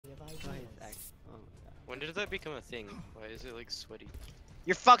When did that become a thing? Why is it like sweaty?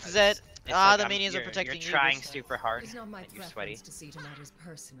 You're fucked, Zed. Like The minions are protecting you. You're trying super hard, It's not my and you're sweaty. preference to see to matters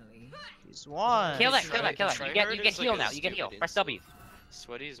personally. He's one. Kill that, kill that, kill that. Try You get hard is heal like a now. You get heal. stupid Press W.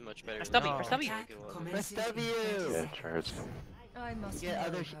 Sweaty is much better. Press than W. Press W. Press W! Yeah, tryhards. I must Yeah, know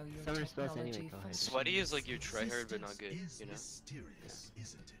other how your summoner spells anyway, technology go ahead. functions. Sweaty is like you try hard but not good, you know?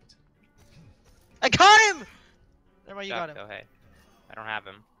 I got him! Never mind, you got him. Go ahead. I don't have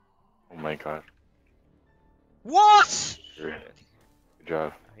him. Oh my god. What? Good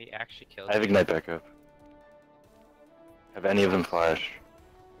job. Oh, he actually killed I have me. ignite backup. Have any of them flash?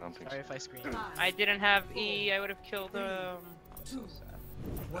 I don't think Sorry so. if I scream. I didn't have E. I would have killed him. I'm so sad.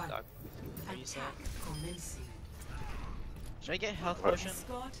 Dog. Are you sad? Commencing. Should I get health What? potion?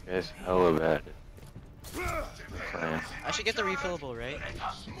 Guys, hella bad. I should get the refillable, right?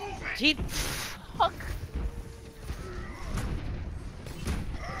 Gee, fuck.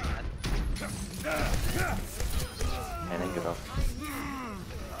 Can't get off.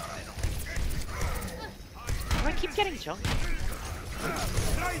 Why do I keep getting jumped?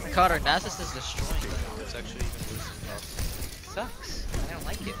 God, our Nasus is destroying. It's actually even worse than top. Sucks. I don't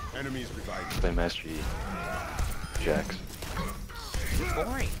like it. Enemies revived. Play Master Yi. Jax.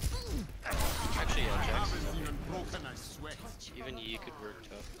 Boring. Actually, yeah, Jax is even Yi could work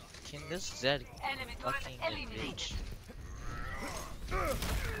tough. Can this Zed fucking bitch?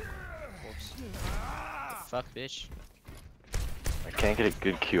 Whoops. Fuck, bitch. I can't get a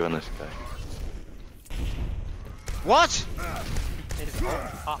good Q on this guy. What? It is all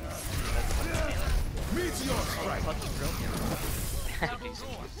top. Fucking broken.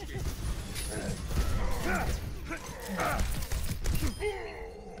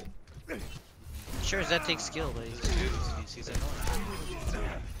 Sure, Zed takes skill, but he's annoying.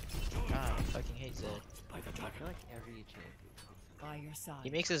 God, I fucking hate Zed. I feel like every By your side. He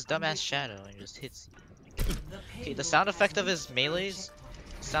makes his dumbass shadow and just hits you. Okay, the sound effect of his melees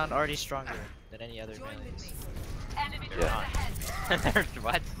sound already stronger than any other melees. Yeah.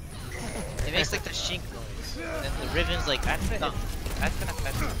 What? It makes like the shink noise, and then the Riven's like, That's the thump. that's gonna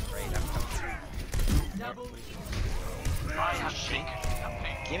fetch him great.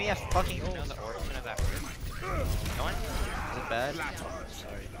 Give me a fucking You ult. know the origin of that word? No one? Is it bad?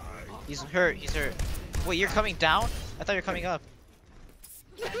 Sorry. He's hurt, he's hurt. Wait, you're coming down? I thought you were coming up.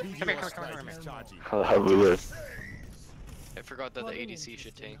 Come here, come here. Hallelujah. I forgot that the ADC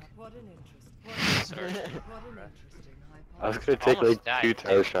should tank. What an interest. Sorry. What an interesting I was gonna take Almost like 2 died,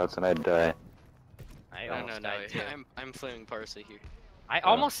 tower too. shoat and I'd die. I No, almost no, died too. I'm flaming Parsa here. I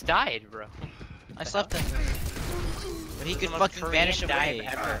almost died, bro. I slept him. But he could The most fucking Korean vanish dive away.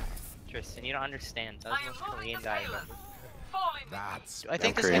 ever. Tristan, you don't understand. That was the most Korean dive ever. That's I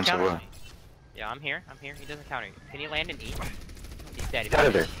think I'm this guy Korean, so countered what? me. Yeah, I'm here. He doesn't counter you. Can you land an E? He's dead. Get out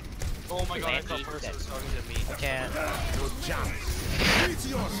of there. Oh my god, I Land thought E, Parsa dead. was talking to me. I can't.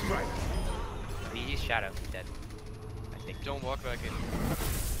 He used Shadow. He's dead. I think. Don't walk back in.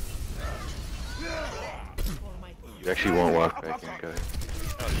 You actually won't walk back in, go ahead.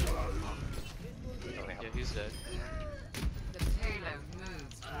 Yeah, he's dead. The payload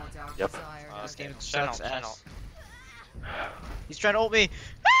moves towards our Yep. desired This game Channel, sucks channel. ass. He's trying to ult me.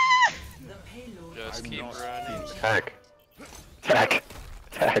 The payload Just keep running. Attack. Attack.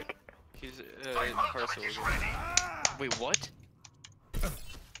 Attack. He's Parsa was Wait, what?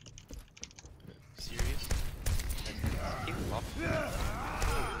 Serious?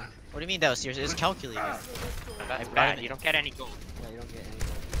 What do you mean that was serious? It was calculated. That's brought bad. him You don't get any gold. Yeah, you don't get any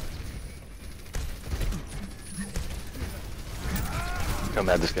Look how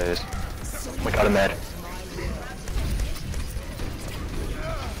mad this guy is. Oh my god, I'm mad.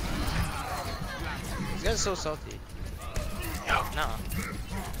 This guy's so salty. No. No!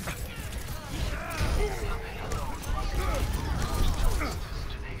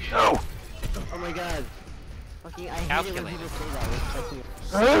 Oh my god. Fucking, I hate it when Calculated. people say that. It's fucking...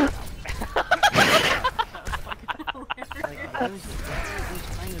 Like, I was just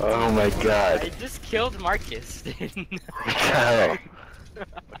trying to... Oh my I god. just killed Marcus. How?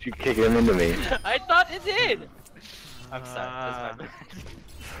 Why'd you kick him into me? I thought it did. I'm sorry. That's my bad.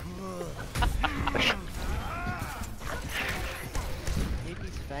 Hate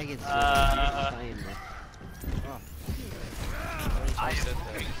these faggots. I said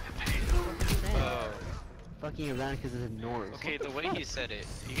that. Oh. Fucking around because it's a norm. Okay, the way he said it,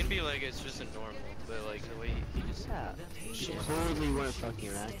 you can be like, it's just a normal, but like the way he just Yeah. She totally weren't fucking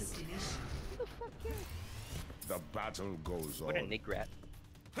around because... the battle goes What a on. nigrat.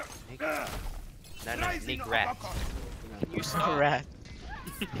 No, nigrat. You stop. Rat.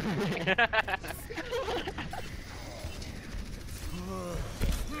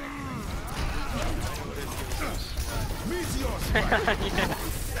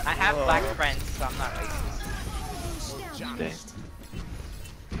 I have black friends, so I'm not racist. Dang.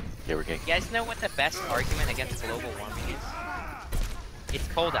 Yeah, we're getting. You guys know what the best argument against global warming is? It's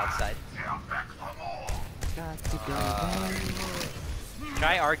cold outside.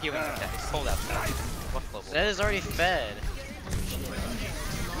 Try arguing with that. It's cold outside. What global? That is already fed.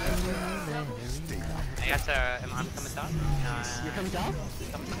 I got to. Am I coming down? You're coming down?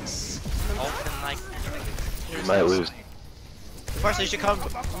 Ult and like. We might lose. First, you should come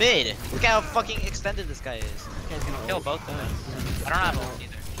mid. Look at how fucking extended this guy is. Kill both of them. I don't have ult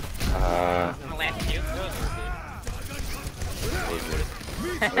either. I'm gonna land on you.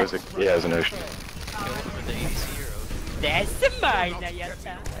 Yeah, it was an ocean. That's mine,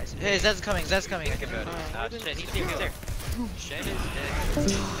 Ayata. Hey, Zed's coming. Zed's coming. Shit, he's there. Shit is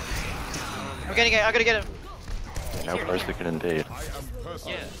dead. I'm getting it. I'm gonna get him. Now Parsec can invade.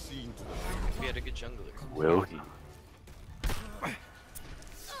 Yeah. We had a good jungler. Will he?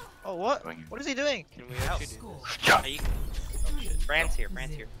 Oh, what? What is he doing? Can we actually do this? Yeah. Brand's here.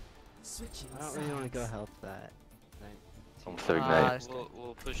 Brand's here. I don't really want to go help that. On third night.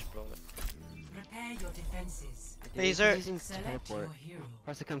 We'll push bot. Prepare your defenses. Phaser. Using Select teleport. your hero.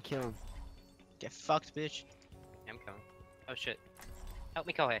 Parsec, come kill him. Get fucked, bitch. I'm coming. Oh shit. Help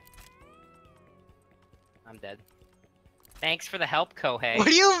me, Kohei. I'm dead. Thanks for the help, Kohei. What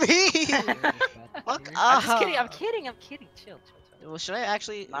do you mean? Fuck I'm just off. kidding. I'm kidding. I'm kidding. Chill. Well, should I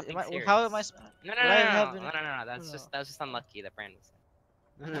actually? Not being serious. How am I? No. Would I have been- No. That was just unlucky that Brand was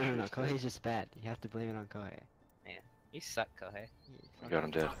there. No. Kohei's just bad. You have to blame it on Kohei. You suck, Kohei. We got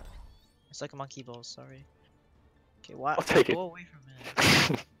him dead. It's like a monkey balls. Sorry. Okay, why? I'll take it. Go away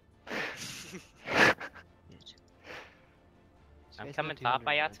from it. I'm coming top,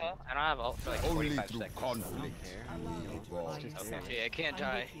 Ayato. I don't have ult for like Only 45 through seconds. conflict will you evolve. Okay, I can't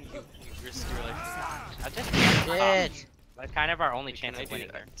die. You risk your life. I'll just Shit. That's kind of our only chance Can I of do winning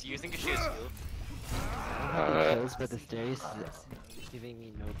that? here. Do you think she has heal? Kills, but the Darius is giving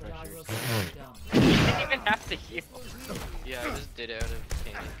me no pressure. You didn't even have to heal. Yeah, I just did out of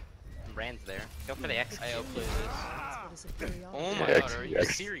panic. Brand's there. Go for the X. I outplay this. Oh my Yeah, god, are you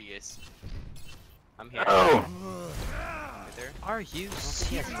X. serious? I'm here. Oh! Right there. Are you He has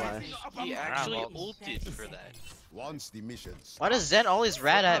serious? flash. He actually Bravo. ulted for that. Once the mission Why does Zen always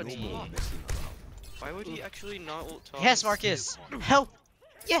rat at No me? more Why would he actually not ult top? Yes, Marcus. Help.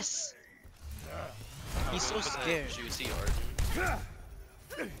 Yes. He's so For the scared. Juicy Arden.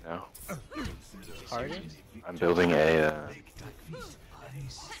 No. Pardon? I'm building a,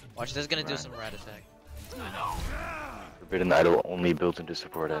 Watch, this is gonna do some rat attack. Forbidden Idol only built into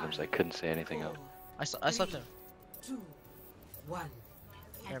support items. I couldn't say anything else. I slept him. 2, 1.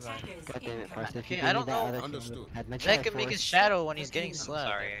 Never mind. God damn it, Parsec. If you Okay, gave I me don't that know. other thing, Understood. had my Zed can make Triforce. his shadow when he's getting slapped.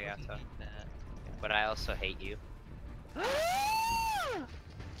 Sorry, Ayato. But I also hate you. Oh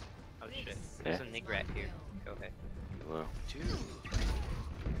shit. There's a Nigrat here. Go ahead. Hello. Dude,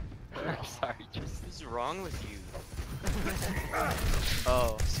 I'm sorry, just. what is wrong with you?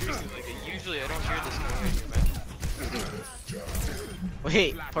 Oh. Seriously, like, usually I don't hear this going on your mouth.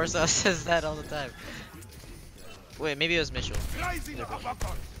 Wait, Parcel says that all the time. Wait, maybe it was Mitchell.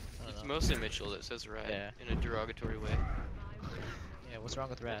 It's mostly Mitchell that says rat Yeah. in a derogatory way. Yeah, what's wrong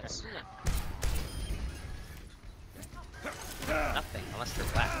with rats? Nothing, unless they're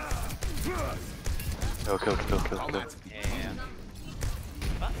black. Kill. Yeah.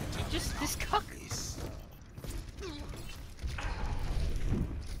 Fuck, you just. This cock.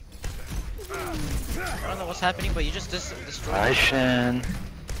 I don't know what's happening, but you just destroyed Hi, it. Shen.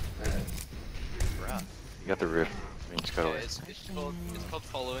 Rat. You got the rift. I mean, just got Yeah, away. it's called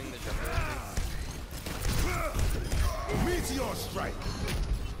following the jungle. Meteor strike.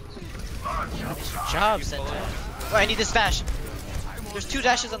 Nice job, Sentai. Oh, I need this dash. There's 2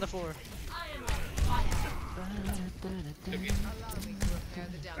 dashes on the floor.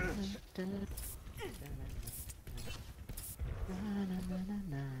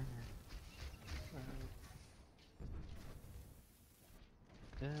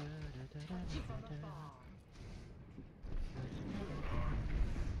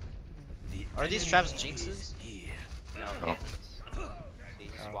 Are these traps jinxes? No, Oh. okay. So you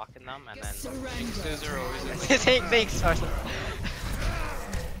just walk in them and then. Those are always in like, Thanks, Marcel.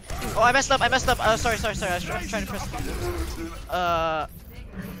 Oh, I messed up. Sorry. I was trying to press. I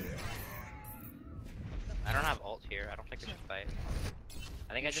don't have ult here. I don't think I should fight.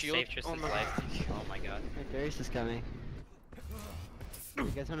 I think I just Shield? saved Tristan's Oh my life. Oh my god. Hey, Darius is coming. You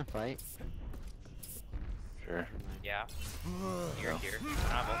guys wanna fight? Sure. Yeah. You're here. I don't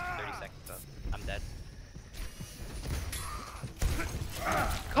have ult for 30 seconds though. I'm dead.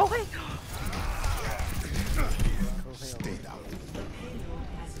 Go away! Stay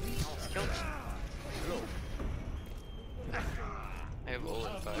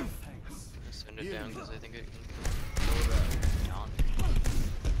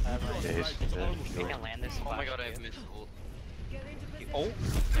days. We can land this. Oh my flash god, I too. have missed ult. Oh,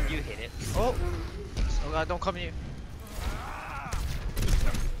 you hit it. Oh! Oh god, don't come here.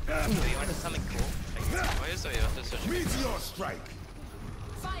 So you want to something cool? Why is Ayota such a good Meteor strike.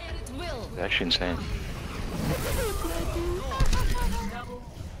 Fire at will. It's actually insane.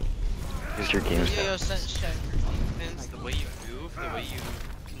 Here's your game Yo, stat. sense check. defense, the way you move, the way you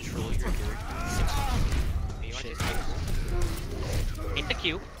control your character. You want Shit. to something cool? Hit the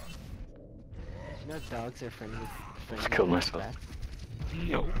Q. You know dogs are friendly. Just killed myself. bats?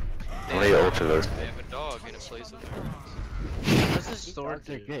 No. Only ult to those. I have a dog in a place with her. What's this sword Dogs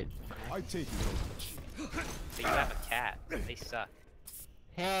are do? good. I take it. But you have a cat. They suck.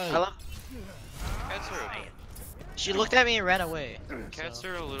 Hey! I love. Cats are okay. She looked at me and ran away. Cats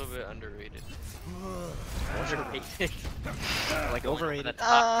are a little bit underrated. Overrated. Like The overrated.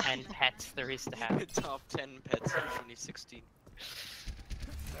 top 10 pets there is to have. Top 10 pets in 2016.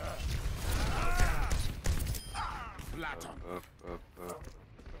 Flatter.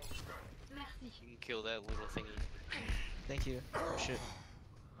 You can kill that little thingy. Thank you. Oh shit.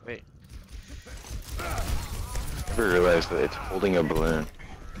 Wait. Never realized that it's holding a balloon.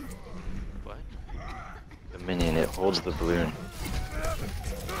 What? The minion, it holds the balloon.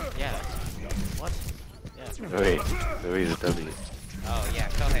 Yeah. What? Yeah. Wait, Louis W. Oh yeah,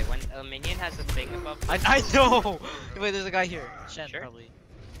 so hey, when a minion has a thing above I know. Wait, there's a guy here. Shen Sure. probably.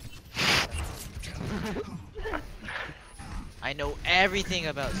 I know everything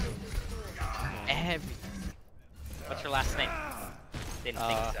about Zoom. Everything. What's your last name? Didn't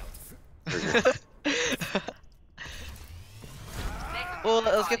think so. Well,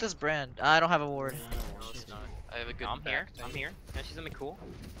 let's get this brand. I don't have a ward. No, it's not. I have a good I'm here. back I'm here. Yeah, she's something cool.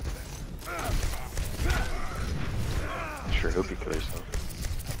 Sure hope you kill yourself.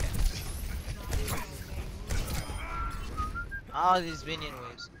 Ah, these minion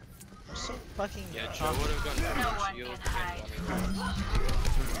waves. They're so fucking. Yeah, Joe would have gone for shield and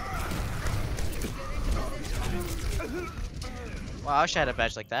Wow, I wish I had a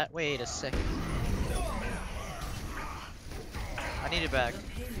badge like that. Wait a second. I need it back.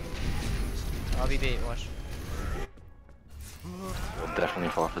 I'll be bait, watch. We'll definitely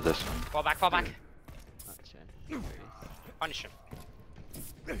fall for this one. Fall back, fall back. Gotcha. Punish him.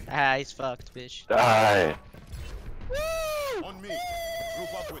 Ah, he's fucked, bitch. Die! On me.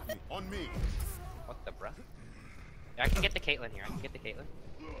 Group up with me. On me. What the bruh? Yeah, I can get the Caitlyn here. I can get the Caitlyn.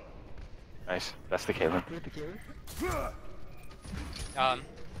 Nice. That's the Caitlyn. Where'd the killer? Can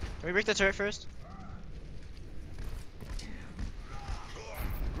we break the turret first?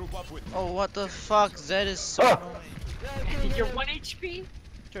 Group up with me. Oh, what the fuck? Zed is so Ah! annoying. You're 1 HP?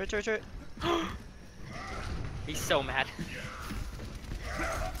 Turret, turret, turret. He's so mad.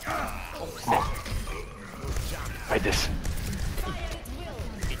 Fight this.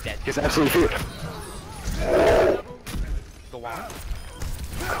 He's dead. He's absolutely here. Go on. Go,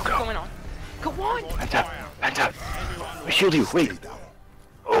 What's go. going on? Go on! Hands up. Hands up. I shield you. Wait.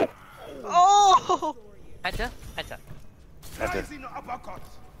 Oh. Oh! Penta? Penta. That's it. Rising uppercut.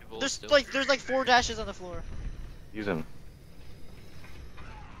 There's like 4 dashes on the floor. Use him.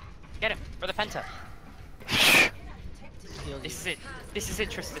 Get him. For the Penta. This is it. This is it,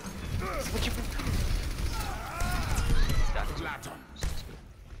 Tristan. This is what you've been Flatter.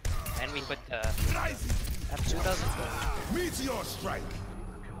 And we put I have 2012. Meteor strike.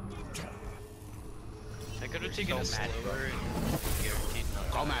 I could have taken So a mad. slower and guaranteed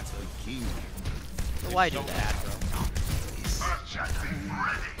not Come at the king. Why do that?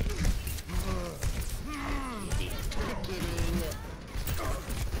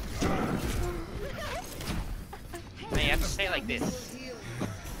 No, you have to say it like this.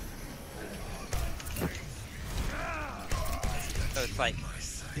 So it's like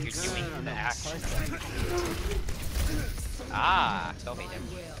you're doing the action. Ah, tell me them.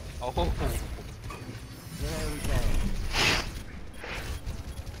 Oh, There we go.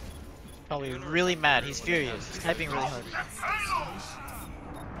 Probably really mad. He's furious. He's typing really hard.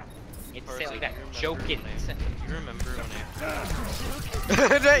 you have to say it like that. Joking. You remember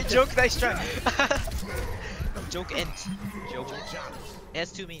when Joke, nice try. Joke and Joke. it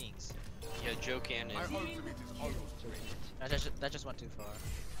has 2 meanings. yeah, joke and My ultimate is almost ready. That just went too far.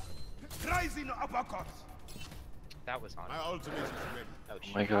 Rising uppercut. That was on. My ultimate is ready. Oh Oh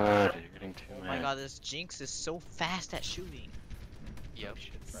shit. my god, you're getting too Oh my mad. god, this Jinx is so fast at shooting. Yep.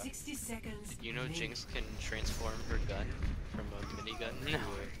 60 seconds. Did you know Jinx can transform her gun from a minigun to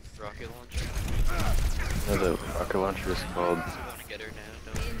a rocket launcher? No, the rocket launcher is called. You wanna get her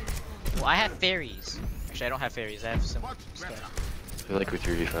now, don't you? Well, I have fairies. Actually, I don't have fairies. I have some Much better. stuff. I feel like with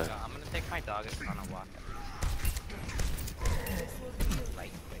your V5. I'm gonna take my dog on a walk.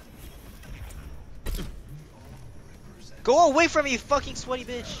 Right quick. Go away from me, you fucking sweaty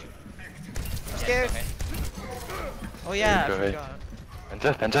bitch! I'm scared. Okay. Oh yeah, Go I ahead. forgot.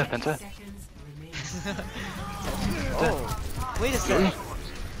 Penta. Seconds remain. Oh, wait a second.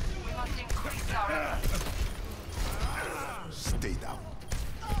 Stay down.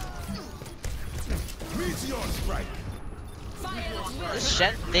 Meteor strike. This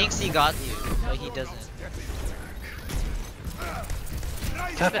Shen thinks he got you, but he doesn't.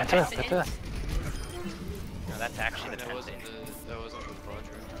 Penta. No, that's actually the That Penta. wasn't the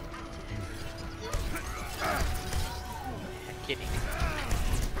quadra. Kidding.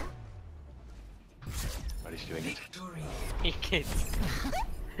 What he's doing it. He kids.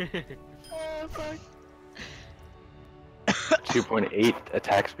 2.8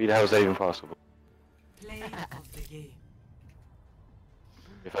 attack speed, how is that even possible? Play of the game.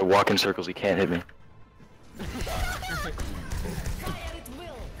 If I walk in circles, he can't hit me.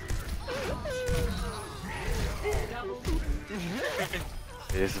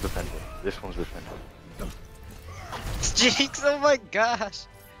 This is the Penta. This one's the Penta. Jinx, oh my gosh!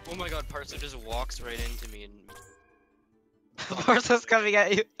 Oh my god, Parsa just walks right into me and Barca's coming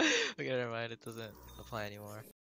at you. Okay, never mind, it doesn't apply anymore.